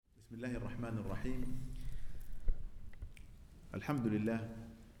بسم الله الرحمن الرحيم. الحمد لله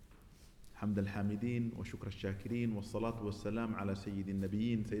حمد الحامدين وشكر الشاكرين، والصلاة والسلام على سيد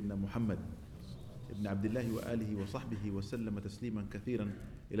النبيين سيدنا محمد ابن عبد الله وآله وصحبه وسلم تسليما كثيرا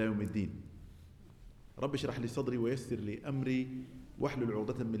إلى يوم الدين. رب اشرح لي صدري ويسر لي أمري واحلل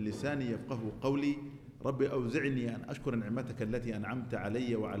عقدة من لساني يفقه قولي. رب أوزعني أن أشكر نعمتك التي أنعمت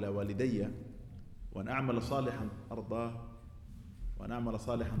علي وعلى والدي وأن أعمل صالحا ترضاه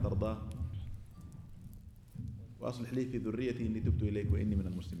وأصلح لي في ذريتي إني تبت إليك وإني من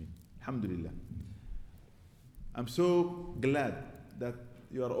المسلمين. الحمد لله. I'm so glad that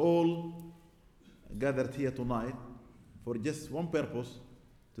you are all gathered here tonight for just one purpose,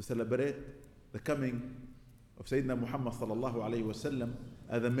 to celebrate the coming of Sayyidina Muhammad sallallahu alayhi wa sallam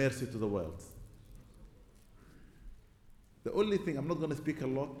as a mercy to the world. The only thing, I'm not going to speak a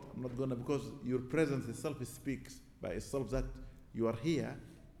lot, because your presence itself speaks by itself that you are here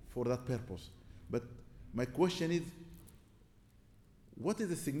for that purpose. But my question is, what is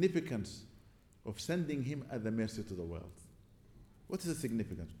the significance of sending him as a mercy to the world? What is the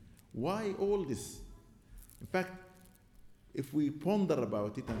significance? Why all this? In fact, if we ponder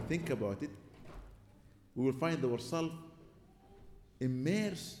about it and think about it, we will find ourselves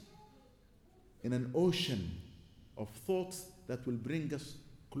immersed in an ocean of thoughts that will bring us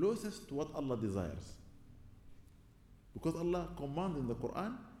closest to what Allah desires. Because Allah commands in the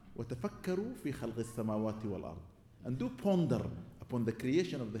Quran, وَتَفَكَّرُوا فِي خَلْقِ السَّمَاوَاتِ وَالْأَرْضِ, and do ponder upon the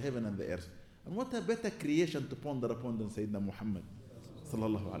creation of the heaven and the earth. And what a better creation to ponder upon than Sayyidina Muhammad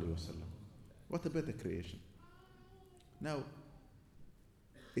sallallahu alayhi wa sallam. What a better creation. Now,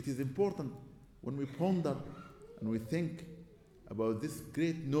 it is important when we ponder and we think about this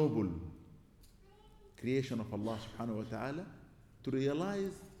great noble creation of Allah subhanahu wa ta'ala, to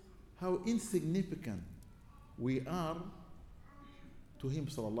realize how insignificant we are to him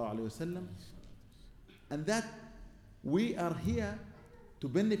sallallahu alayhi wa sallam, and that we are here to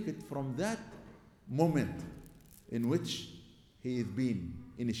benefit from that moment in which he is being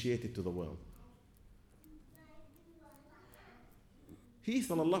initiated to the world. He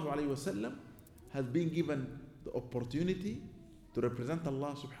sallallahu alayhi wa sallam has been given the opportunity to represent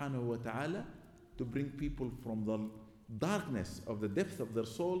Allah subhanahu wa ta'ala, to bring people from the darkness of the depths of their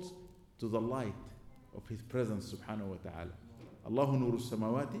souls to the light of his presence subhanahu wa ta'ala. Allahu nuru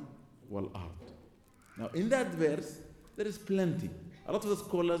samawati wal ard. Now in that verse there is plenty. A lot of the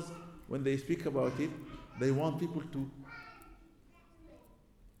scholars, when they speak about it, they want people to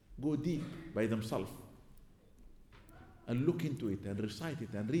go deep by themselves and look into it and recite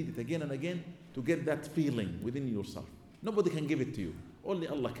it and read it again and again to get that feeling within yourself. Nobody can give it to you. Only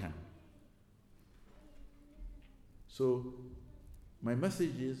Allah can. So my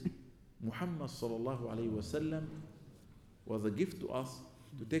message is, Muhammad sallallahu alayhi wa sallam was a gift to us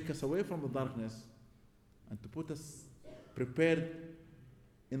to take us away from the darkness and to put us prepared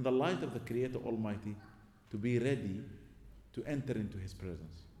in the light of the Creator Almighty, to be ready to enter into his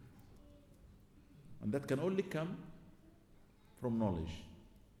presence. And that can only come from knowledge.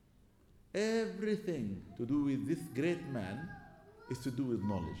 Everything to do with this great man is to do with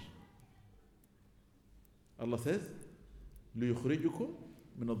knowledge. Allah says, لِيُخْرِجُكُمْ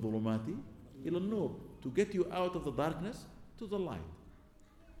مِنَ الظُّلُمَاتِ إِلَى النُّورِ, to get you out of the darkness to the light.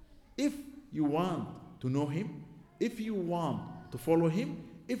 If you want to know him, if you want to follow him,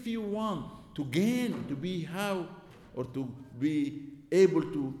 if you want to gain, to be how, or to be able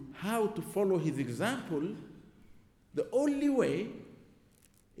to how to follow his example, the only way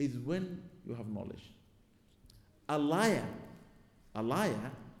is when you have knowledge. A liar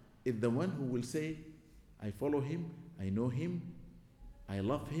is the one who will say, I follow him, I know him, I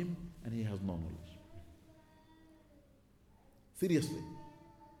love him, and he has no knowledge. Seriously,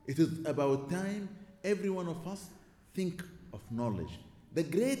 it is about time every one of us think of knowledge. The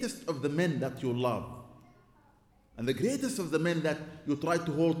greatest of the men that you love, and the greatest of the men that you try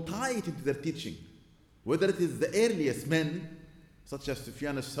to hold tight into their teaching, whether it is the earliest men, such as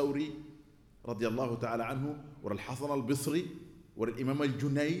Sufyan al-Thawri, radiallahu ta'ala anhu, or Al-Hasan al-Bisri, or Imam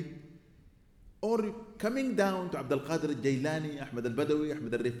al-Junayd, or coming down to Abdul Qadir al-Jailani, Ahmad al-Badawi,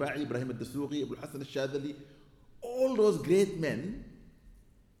 Ahmad al-Rifa'i, Ibrahim al-Dasuqi, Abu al-Hasan al-Shadhali, all those great men,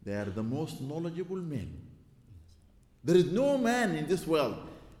 they are the most knowledgeable men. There is no man in this world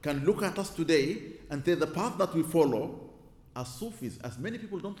can look at us today and say the path that we follow as Sufis, as many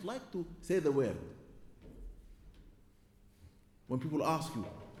people don't like to say the word. When people ask you,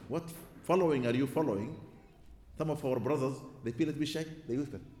 what following are you following? Some of our brothers, they feel it be shy, they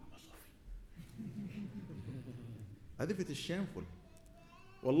whisper, I'm a Sufi. As if it is shameful.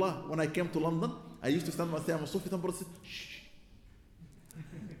 Wallah, when I came to London, I used to stand and say, I'm a Sufi. Some brothers said, shh.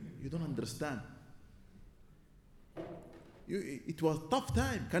 You don't understand. It was a tough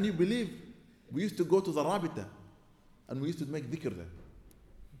time. Can you believe? We used to go to the Rabita and we used to make dhikr there.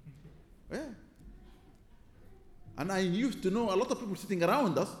 Yeah. And I used to know a lot of people sitting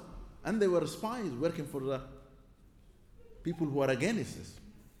around us, and they were spies working for the people who are against us.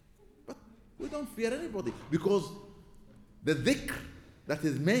 But we don't fear anybody, because the dhikr that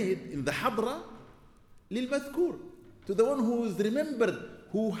is made in the hadra lil madhkur, to the one who is remembered,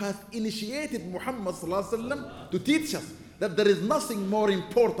 who has initiated Muhammad sallallahu alaihi wasallam to teach us that there is nothing more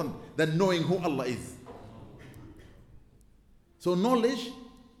important than knowing who Allah is. So knowledge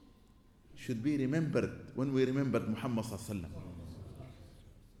should be remembered when we remembered Muhammad sallallahu alaihi wasallam.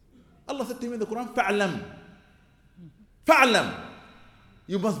 Allah said to him in the Quran, فَعْلَمْ. فَعْلَمْ.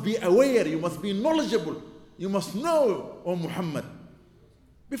 You must be aware, you must be knowledgeable, you must know, O Muhammad,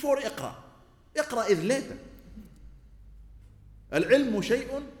 before Iqra. Iqra is later. العلم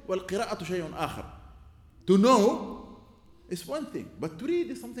شيء والقراءة شيء آخر. To know is one thing, but to read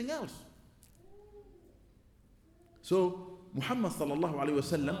is something else. So Muhammad sallallahu alayhi wa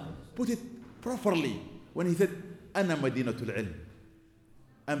sallam put it properly when he said, أنا مدينة العلم.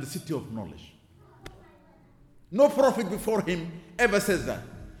 I'm the city of knowledge. No prophet before him ever says that.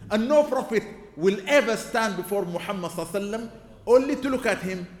 And no prophet will ever stand before Muhammad sallallahu alayhi wa sallam only to look at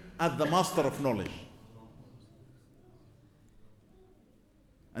him as the master of knowledge.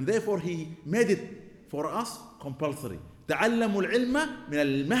 And therefore he made it for us compulsory. تعلموا العلم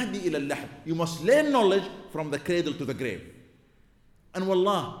من المهد إلى اللحد. You must learn knowledge from the cradle to the grave. And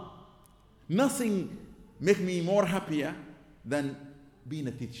wallah, nothing makes me more happier than being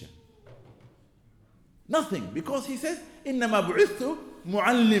a teacher. Nothing, because he says, إنما بعثت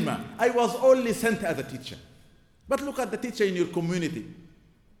معلما. I was only sent as a teacher. But look at the teacher in your community.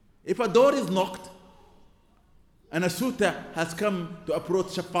 If a door is knocked and a suitor has come to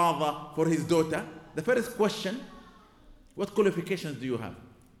approach a father for his daughter, the first question, what qualifications do you have?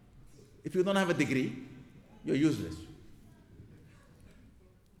 If you don't have a degree, you're useless.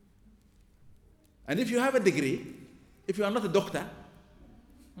 And if you have a degree, if you are not a doctor,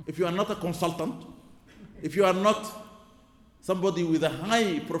 if you are not a consultant, if you are not somebody with a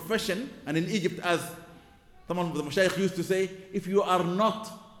high profession, and in Egypt, as some of the mashayikh used to say, if you are not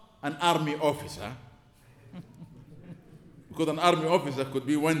an army officer, because an army officer could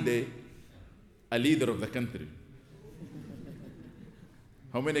be one day a leader of the country.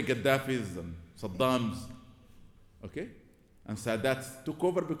 How many Gaddafis and Saddams, okay, and Sadats took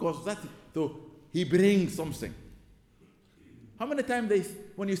over because that, so he brings something. How many times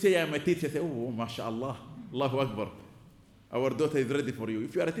when you say I'm a teacher, say, oh, mashallah, Allahu Akbar, our daughter is ready for you.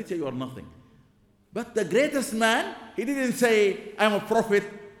 If you are a teacher, you are nothing. But the greatest man, he didn't say, I'm a prophet,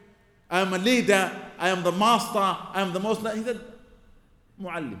 I'm a leader, I am the master, I am the most. He said,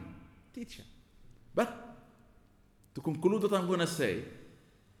 muallim, teacher. But to conclude what I'm going to say,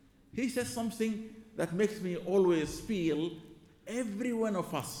 he says something that makes me always feel every one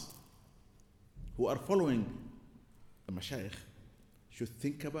of us who are following the mashayikh should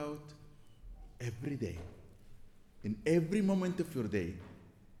think about every day, in every moment of your day,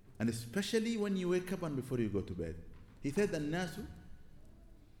 and especially when you wake up and before you go to bed. He said, الناس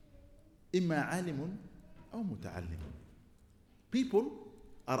إما عالم أو متعلم. People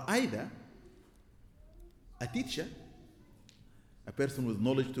are either a teacher, a person with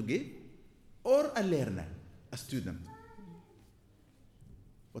knowledge to give, or a learner, a student.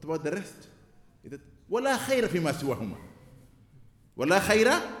 What about the rest? ولا خير فيما سواهما. ولا خير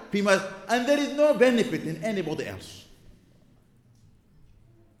فيما, and there is no benefit in anybody else.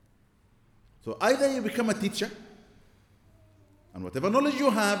 So either you become a teacher, and whatever knowledge you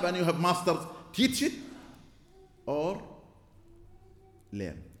have and you have mastered, teach it, or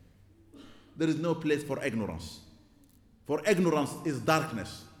learn. There is no place for ignorance. For ignorance is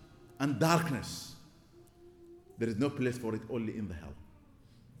darkness, and darkness, there is no place for it, only in the hell.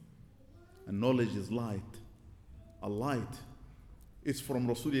 And knowledge is light. A light is from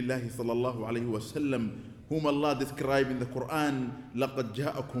Rasulullah sallallahu alayhi wa sallam, whom Allah described in the Quran, لَقَدْ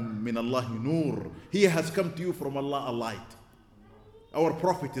جَاءَكُم مِّنَ اللَّهِ نُورٌ. He has come to you from Allah, a light. Our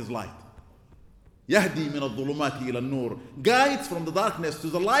Prophet is light. يَهْدِي مِنَ الظُّلُمَاتِ إِلَى النُّورِ. Guides from the darkness to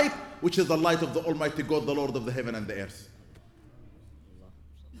the light, which is the light of the Almighty God, the Lord of the heaven and the earth.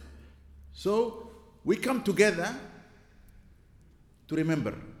 So we come together to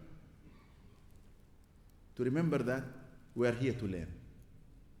remember that we are here to learn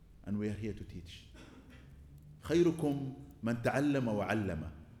and we are here to teach. خيركم من تعلم وعلم.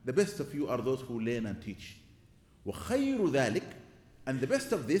 The best of you are those who learn and teach. وخير ذلك, and the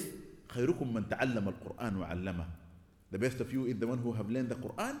best of this, خيركم من تعلم القرآن وعلمه. The best of you is the one who have learned the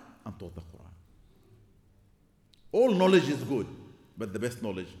Quran and taught the Quran. All knowledge is good, but the best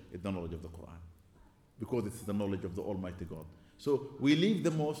knowledge is the knowledge of the Quran, because it's the knowledge of the Almighty God. So we leave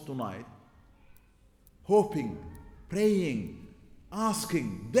the mosque tonight hoping, praying,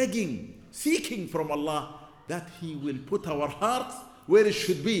 asking, begging, seeking from Allah that He will put our hearts where it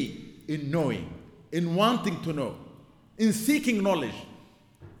should be, in knowing, in wanting to know, in seeking knowledge.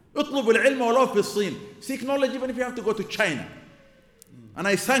 اطلب العلم ولو في الصين. Seek knowledge even if you have to go to China. And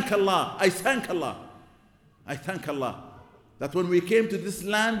I thank Allah that when we came to this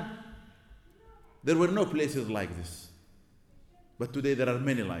land, there were no places like this. But today there are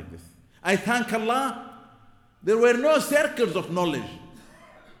many like this. I thank Allah, there were no circles of knowledge.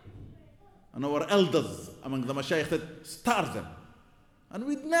 And our elders among the mashayikh said, start them. And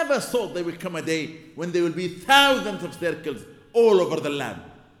we never thought there will come a day when there will be thousands of circles all over the land.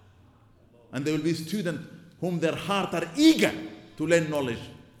 And there will be students whom their heart are eager to learn knowledge.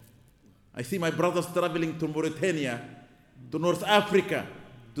 I see my brothers traveling to Mauritania, to North Africa,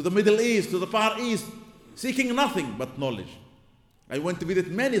 to the Middle East, to the Far East, seeking nothing but knowledge. I went to visit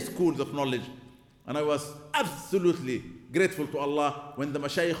many schools of knowledge, and I was absolutely grateful to Allah when the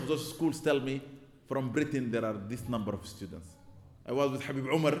mashayikh of those schools tell me, from Britain there are this number of students. I was with Habib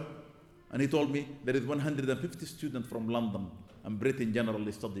Umar, and he told me there is 150 students from London and Britain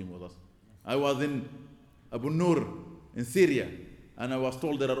generally studying with us. I was in Abu Nur in Syria, and I was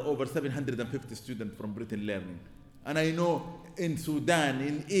told there are over 750 students from Britain learning. And I know in Sudan,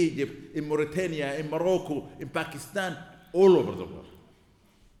 in Egypt, in Mauritania, in Morocco, in Pakistan, all over the world.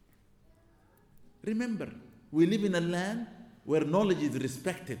 Remember, we live in a land where knowledge is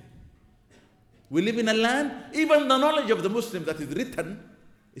respected. We live in a land, even the knowledge of the Muslim that is written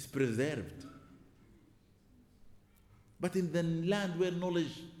is preserved. But in the land where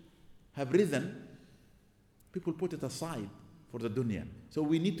knowledge have risen, people put it aside for the dunya. So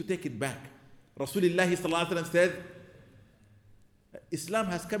we need to take it back. Rasulullah sallallahu alaihi wasallam said, Islam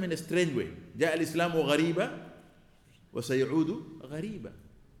has come in a strange way. جاء الإسلام غريبا وسيعود غريبا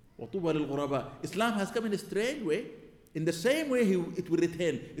وطوبى للغرباء. Islam has come in a strange way. In the same way it will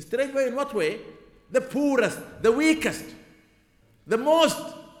return. A strange way in what way? The poorest, the weakest, the most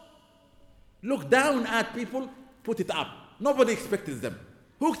look down at people, put it up. Nobody expected them.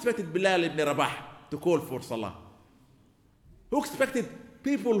 Who expected Bilal ibn Rabah to call for Salah? Who expected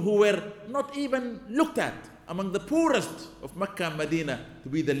people who were not even looked at among the poorest of Mecca and Medina to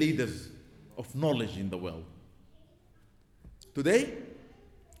be the leaders of knowledge in the world? Today,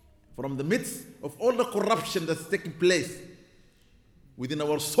 from the midst of all the corruption that's taking place within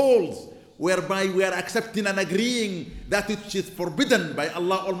our souls, whereby we are accepting and agreeing that which is forbidden by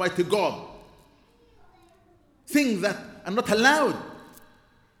Allah Almighty God, things that are not allowed,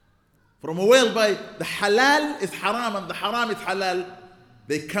 from a world by the halal is haram and the haram is halal,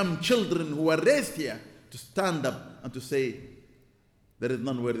 they come children who are raised here to stand up and to say, there is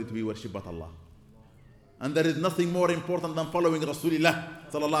none worthy to be worshipped but Allah. And there is nothing more important than following Rasulullah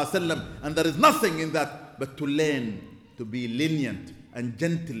sallallahu alaihi wasallam. And there is nothing in that but to learn to be lenient and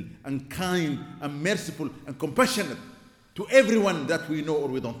gentle and kind and merciful and compassionate to everyone that we know or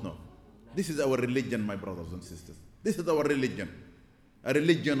we don't know. This is our religion, my brothers and sisters. This is our religion. A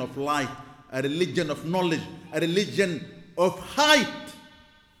religion of light, a religion of knowledge, a religion of height,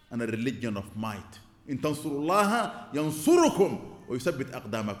 and a religion of might. In tansurullaha yansurukum wa yuthabbit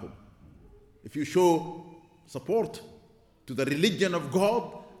aqdamakum. If you show support to the religion of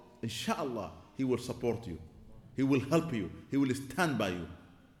God, inshallah, He will support you. He will help you. He will stand by you.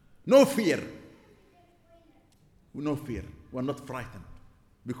 No fear. No fear. We're not frightened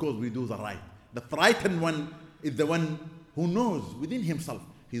because we do the right. The frightened one is the one who knows within himself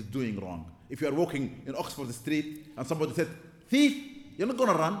he's doing wrong. If you are walking in Oxford Street and somebody said, thief, you're not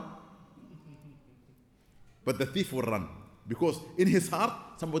going to run. But the thief will run because in his heart,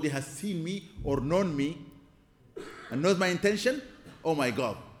 somebody has seen me or known me and knows my intention. Oh my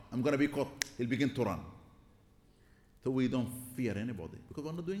God, I'm going to be caught. He'll begin to run. So we don't fear anybody because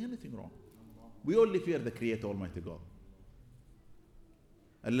we're not doing anything wrong. We only fear the Creator, Almighty God.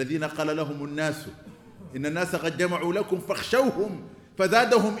 الذين قال لهم الناس إن الناس قد جمعوا لكم فاخشوهم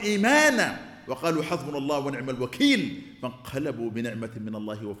فزادهم إيمانا وقالوا حسبنا الله ونعم الوكيل فانقلبوا بنعمة من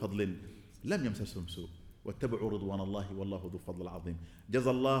الله وفضل لم يمسسهم سوء واتبعوا رضوان الله والله ذو الفضل العظيم.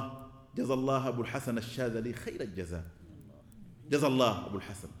 جزا الله أبو الحسن الشاذلي خير الجزاء. جزا الله أبو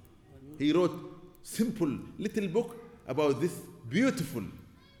الحسن. He wrote simple little book about this beautiful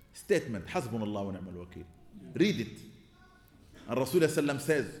statement, حسبنا الله ونعم الوكيل. Read it. And Rasulullah sallam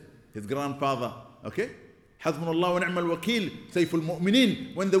says, his grandfather, okay, حسبنا الله ونعم الوكيل سيف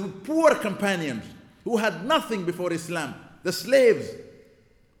المؤمنين, when the poor companions who had nothing before Islam, the slaves,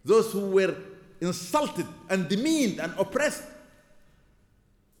 those who were insulted and demeaned and oppressed,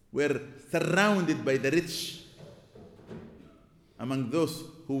 were surrounded by the rich among those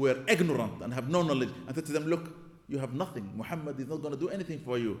who were ignorant and have no knowledge, and said to them, look, you have nothing. Muhammad is not going to do anything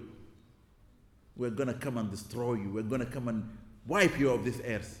for you. We're going to come and destroy you. We're going to come and wipe you off this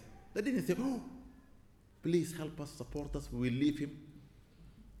earth. They didn't say, oh, please help us, support us, we will leave him.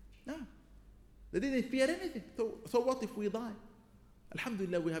 No. They didn't fear anything. So what if we die?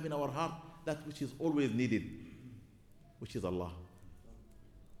 Alhamdulillah, we have in our heart that which is always needed, which is Allah.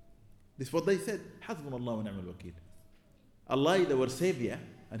 This is what they said. Hasbunallah wa ni'mal wakeel. Allah is our Savior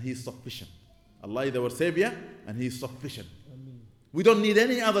and He is sufficient. Allah is our Savior and He is sufficient. We don't need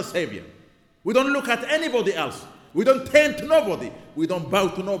any other Savior. We don't look at anybody else. We don't turn to nobody. We don't bow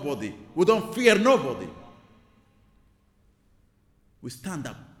to nobody. We don't fear nobody. We stand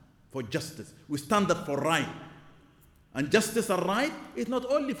up for justice. We stand up for right. And justice and right is not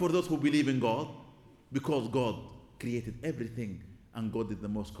only for those who believe in God, because God created everything and God is the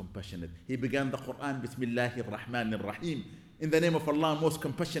most compassionate. He began the Quran, Bismillahir Rahmanir Rahim, in the name of Allah, most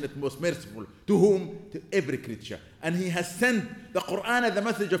compassionate, most merciful. To whom? To every creature. And He has sent the Quran as the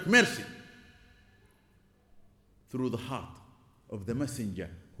message of mercy through the heart of the messenger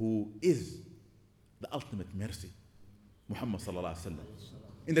who is the ultimate mercy, Muhammad sallallahu alaihi wasallam.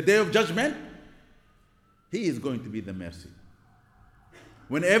 In the day of judgment, he is going to be the mercy.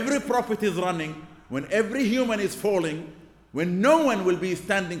 When every prophet is running, when every human is falling, when no one will be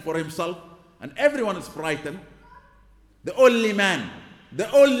standing for himself and everyone is frightened, the only man, the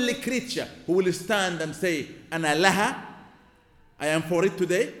only creature who will stand and say, Ana laha, I am for it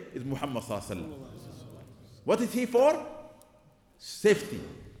today, is Muhammad sallallahu alaihi wasallam. What is he for? Safety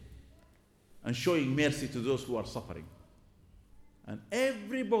and showing mercy to those who are suffering. And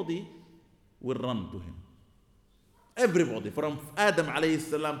everybody will run to him. Everybody, from Adam alayhi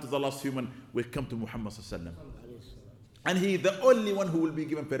salam to the last human, will come to Muhammad sallallahu alaihi wasallam. And he is the only one who will be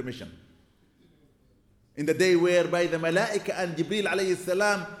given permission. In the day whereby the Malaika and Jibreel alayhi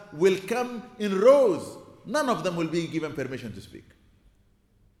salam will come in rows, none of them will be given permission to speak.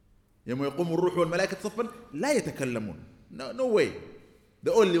 يوم يقوم الروح والملائكة صفا لا يتكلمون. No way.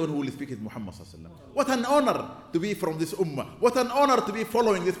 The only one who will speak is Muhammad sallallahu alaihi wasallam. What an honor to be from this ummah. What an honor to be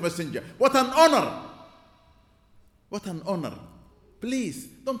following this messenger. What an honor. What an honor. Please,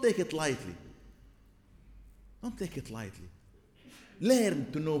 don't take it lightly. Don't take it lightly.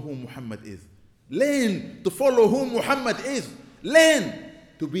 Learn to know who Muhammad is. Learn to follow who Muhammad is. Learn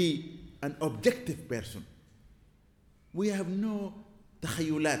to be an objective person. We have no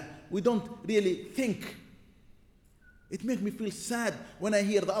takhayulat. We don't really think. It makes me feel sad when I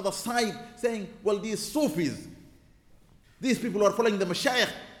hear the other side saying, well, these Sufis, these people who are following the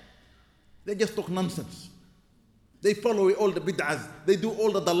Mashayikh, they just talk nonsense. They follow all the bid'ahs, they do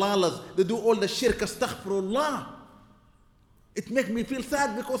all the dalalas, they do all the shirk, astaghfirullah. It makes me feel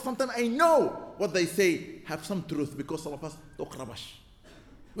sad because sometimes I know what they say have some truth, because some of us talk rabash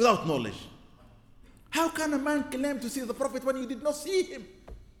without knowledge. How can a man claim to see the Prophet when you did not see him?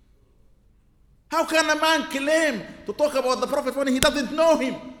 How can a man claim to talk about the Prophet when he doesn't know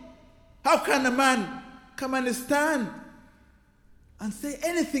him? How can a man come and stand and say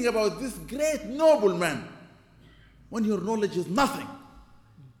anything about this great noble man when your knowledge is nothing?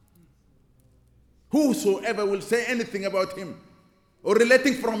 Whosoever will say anything about him or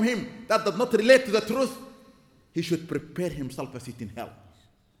relating from him that does not relate to the truth, he should prepare himself a seat in hell.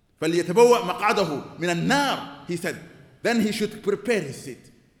 فَلْيَتَبَوَّأْ مَقْعَدَهُ مِنَ النَّارِ. He said, then he should prepare his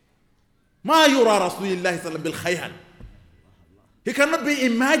seat. ما يرى رسول الله صلى الله عليه وسلم بالخيال. He cannot be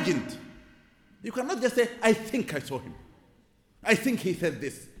imagined. You cannot just say, I think I saw him. I think he said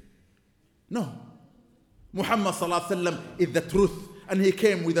this. No. Muhammad صلى الله عليه وسلم is the truth. And he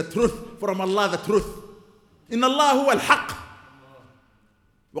came with the truth from Allah, the truth. إن الله هو الحق.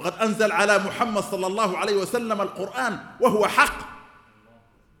 وقد أنزل على محمد صلى الله عليه وسلم القرآن وهو حق.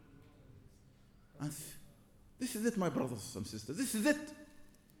 And this is it, my brothers and sisters. This is it.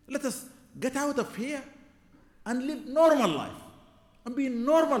 Let us get out of here and live normal life and be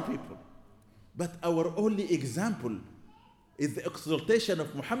normal people. But our only example is the exaltation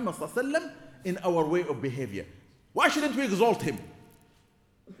of Muhammad sallallahu alaihi wasallam in our way of behavior. Why shouldn't we exalt him?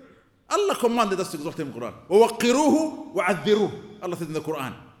 Allah commanded us to exalt him in the Quran. وَوَقِّرُوهُ وَعَذِّرُوهُ. Allah said in the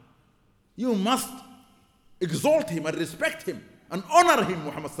Quran, you must exalt him and respect him and honor him,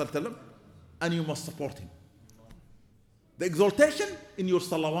 Muhammad sallallahu alaihi wasallam, and you must support him. The exaltation in your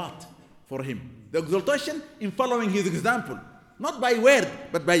salawat for him. The exaltation in following his example. Not by word,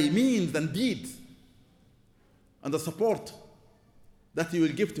 but by means and deeds. And the support that you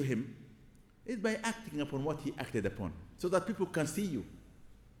will give to him is by acting upon what he acted upon, so that people can see you.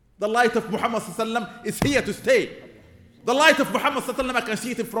 The light of Muhammad ﷺ is here to stay. The light of Muhammad ﷺ, I can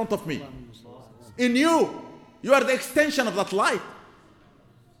see it in front of me. In you, you are the extension of that light.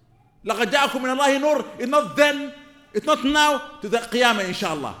 لَقَدْ جَاءَكُم مِّنَ اللَّهِ نُورٌ. It's not then, it's not now, to the Qiyamah,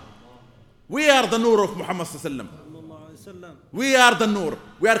 inshallah. We are the Nur of Muhammad ﷺ. We are the Nur.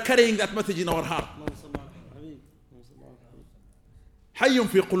 We are carrying that message in our heart. حَيٌّ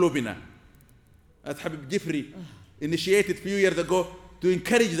فِي قُلُوبِنَا. As Habib Jifri initiated a few years ago to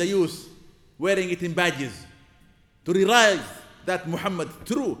encourage the youth wearing it in badges, to realize that Muhammad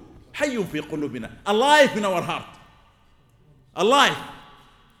true, حَيٌّ فِي قُلُوبِنَا, alive in our heart. Alive.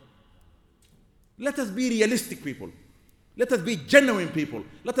 Let us be realistic people. Let us be genuine people.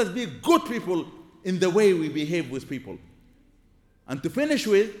 Let us be good people in the way we behave with people. And to finish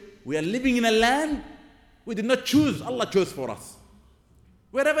with, we are living in a land we did not choose. Allah chose for us.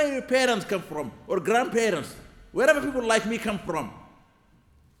 Wherever your parents come from, or grandparents, wherever people like me come from,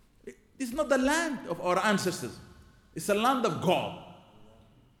 it's not the land of our ancestors. It's a land of God.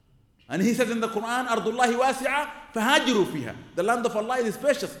 And he says in the Quran, أَرْضُ اللَّهِ وَاسِعَةٌ فَهَاجِرُوا فِيهَا. The land of Allah is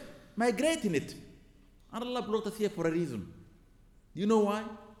spacious. Migrate in it. And Allah brought us here for a reason. You know why?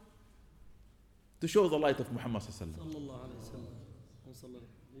 To show the light of Muhammad sallallahu alaihi wasallam.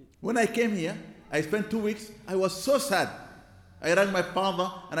 When I came here, I spent 2 weeks. I was so sad. I rang my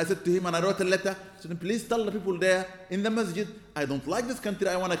father and I said to him, and I wrote a letter. I said, please tell the people there in the masjid, I don't like this country,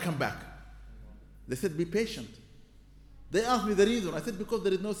 I want to come back. They said, be patient. They asked me the reason. I said, because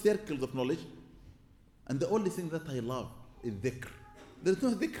there is no circles of knowledge. And the only thing that I love is dhikr. There is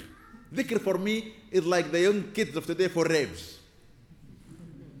no dhikr. Dhikr for me is like the young kids of today for raves.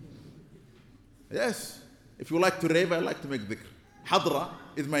 Yes. If you like to rave, I like to make dhikr. Hadra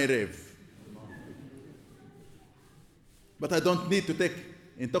is my rave. But I don't need to take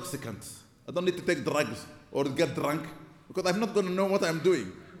intoxicants. I don't need to take drugs or get drunk because I'm not going to know what I'm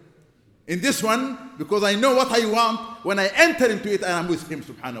doing. In this one, because I know what I want, when I enter into it, I am with Him,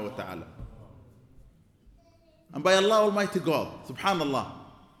 subhanahu wa ta'ala. And by Allah Almighty God, subhanallah.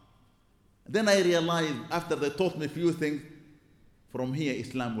 Then I realized, after they taught me a few things, from here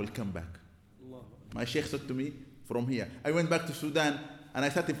Islam will come back. My sheikh said to me, from here. I went back to Sudan and I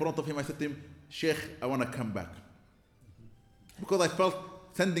sat in front of him. I said to him, Sheikh, I want to come back. Because I felt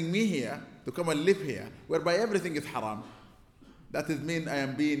sending me here to come and live here, whereby everything is haram. That is mean I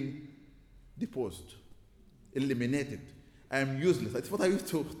am being deposed, eliminated. I am useless. That's what I used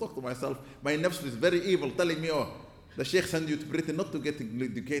to talk to myself. My nafs is very evil, telling me, oh, the Sheikh sent you to Britain not to get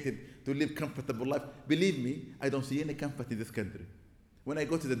educated, to live comfortable life. Believe me, I don't see any comfort in this country. When I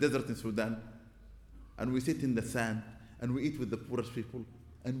go to the desert in Sudan, and we sit in the sand, and we eat with the poorest people,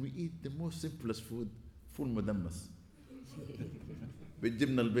 and we eat the most simplest food, full مدمس.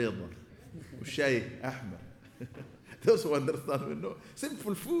 بالجبنة البيضاء والشاي أحمر. Those who understand will know.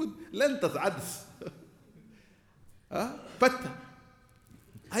 Simple food, lentas, عدس. But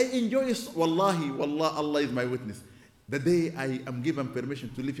I enjoy it. Wallahi, wallah, Allah is my witness. The day I am given permission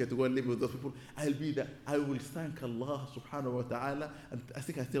to live here, to go and live with those people, I'll be there. I will thank Allah subhanahu wa ta'ala, and I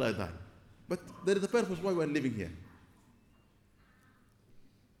think until I die. But there is a purpose why we are living here.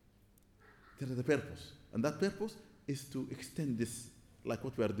 There is a purpose. And that purpose is to extend this like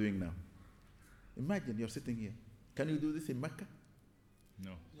what we are doing now. Imagine you're sitting here. Can you do this in Mecca?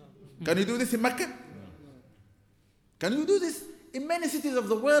 No. Can you do this in Mecca? No. Can you do this in many cities of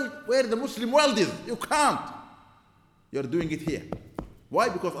the world where the Muslim world is? You can't. You're doing it here. Why?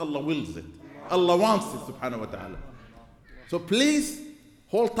 Because Allah wills it. Allah wants it, subhanahu wa ta'ala. So please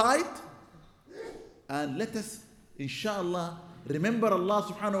hold tight and let us, inshallah, remember Allah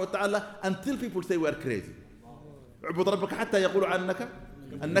subhanahu wa ta'ala until people say we are crazy. اعبد ربك حتى يقولوا عنك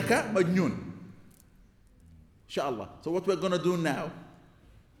مجنون. Inshallah. So what we're going to do now,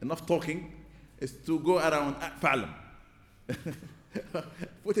 enough talking, is to go around فعلا.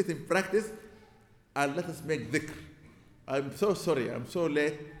 Put it in practice and let us make dhikr. I'm so sorry, I'm so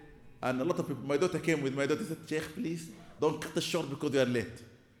late. And a lot of people, my daughter came with my daughter, said, Sheikh, please don't cut it short because you are late.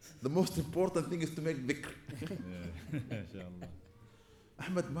 The most important thing is to make dhikr. Inshallah.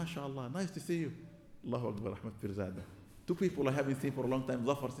 Ahmed, mashallah, nice to see you. Allahu Akbar, Ahmed Pirzada. Two people I haven't seen for a long time,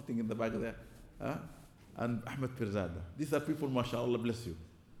 Zafar sitting in the back there, and Ahmed Pirzada. These are people, mashallah, bless you.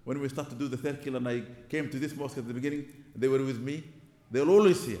 When we started to do the circle and I came to this mosque at the beginning, they were with me. They'll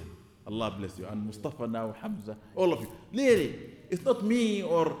always here. Allah bless you. And Mustafa now, Hamza, all of you. Really, it's not me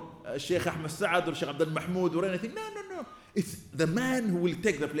or Sheikh Ahmed Saad or Sheikh Abdul Mahmoud or anything. No, no, no. It's the man who will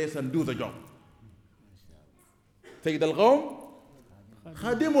take the place and do the job. Sayyid al-Qawm,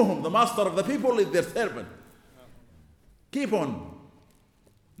 Khadimuhum, the master of the people is their servant. Keep on.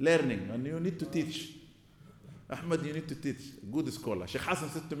 learning, and you need to teach. Ahmed, you need to teach. Good scholar. Sheikh Hassan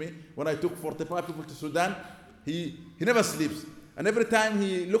said to me, when I took 45 people to Sudan, he never sleeps. And every time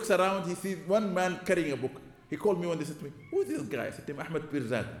he looks around, he sees one man carrying a book. He called me one day and said to me, who is this guy? I said to him, Ahmed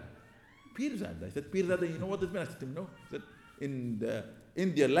Pirzada. Pirzada. I said, Pirzada, you know what this means? I said to him, no. He said, in the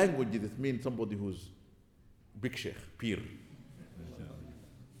Indian language, this means somebody who's big sheikh, Pir.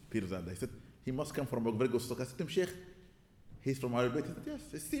 Pirzada. I said, he must come from a very good stock. I said to him, Sheikh, he's from our Bayt. He said, yes.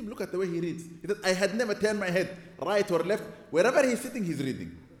 See him, look at the way he reads. He said, I had never turned my head right or left. Wherever he's sitting, he's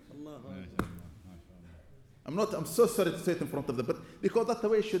reading. I'm so sorry to say it in front of them, but because that's the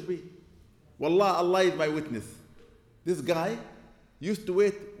way it should be. Wallah, Allah is my witness. This guy used to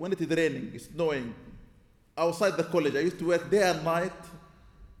wait when it is raining, it's snowing, outside the college. I used to work day and night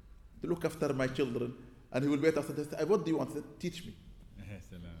to look after my children. And he will wait outside and say, what do you want? I said, teach me.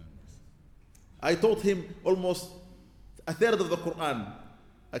 I taught him almost a third of the Quran.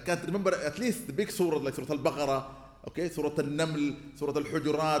 I can't remember at least the big surah like Surah Al-Baqarah, okay, Surah Al-Naml, Surah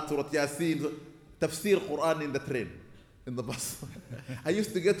Al-Hujurat, Surah Yasin, Tafsir Quran in the train, in the bus. I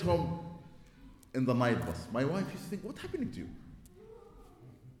used to get home in the night bus. My wife used to think, what's happening to you?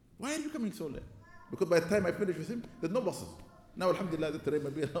 Why are you coming so late? Because by the time I finish with him, there's no buses. Now, alhamdulillah, the train may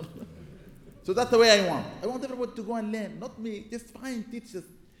be around. So that's the way I want. I want everybody to go and learn, not me. Just find teachers.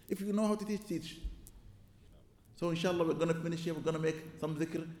 If you know how to teach, teach. So inshallah, we're going to finish here. We're going to make some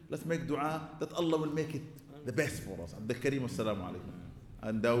dhikr. Let's make dua that Allah will make it the best for us. Abdul Kareem, assalamu alaikum.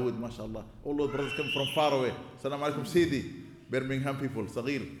 And Dawood, mashallah. All those brothers come from far away. Assalamu alaikum, Sidi. Birmingham people,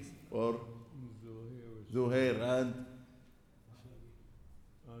 Saghir. Or Zuhair and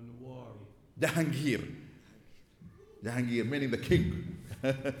Jahangir. Jahangir, meaning the king.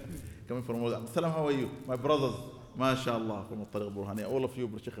 Coming from all that. Salam, how are you? My brothers, mashallah, from Al-Tariq Burhani. All of you,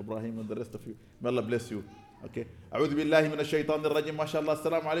 Sheikh Ibrahim, and the rest of you. May Allah bless you. Okay. أعوذ بالله من الشيطان الرجيم. ما شاء الله.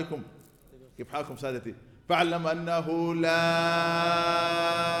 السلام عليكم. كيف حالكم سادتي؟ فاعلم أنه لا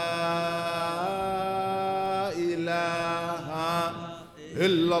إله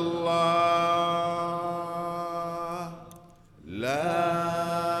إلا الله. لا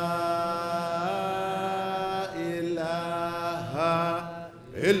إله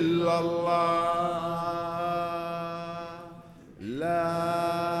إلا الله.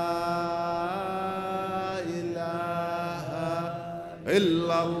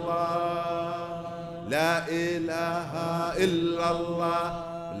 إلا الله. لا إله إلا الله.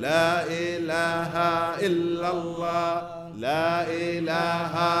 لا إله إلا الله. لا إله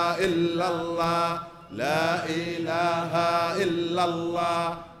إلا الله. لا إله إلا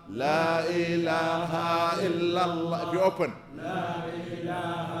الله. لا إله إلا الله. If you open. لا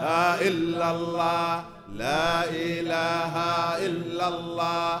إله إلا الله. لا إله إلا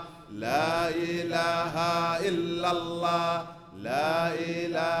الله. لا إله إلا الله. لا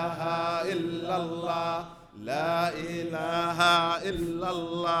إله إلا الله. لا إله إلا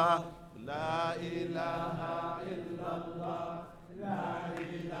الله. لا إله إلا الله.